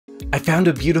I found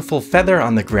a beautiful feather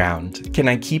on the ground. Can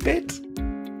I keep it?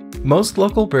 Most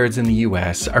local birds in the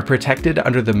US are protected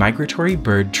under the Migratory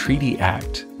Bird Treaty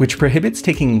Act, which prohibits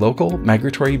taking local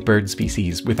migratory bird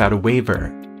species without a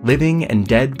waiver. Living and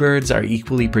dead birds are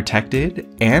equally protected,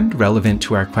 and relevant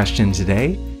to our question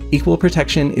today, equal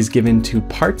protection is given to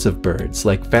parts of birds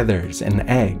like feathers and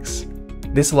eggs.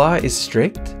 This law is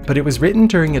strict, but it was written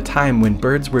during a time when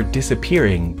birds were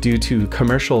disappearing due to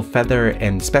commercial feather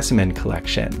and specimen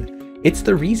collection. It's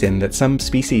the reason that some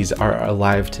species are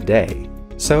alive today.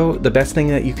 So the best thing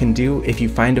that you can do if you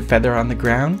find a feather on the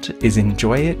ground is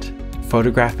enjoy it,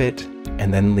 photograph it,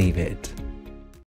 and then leave it.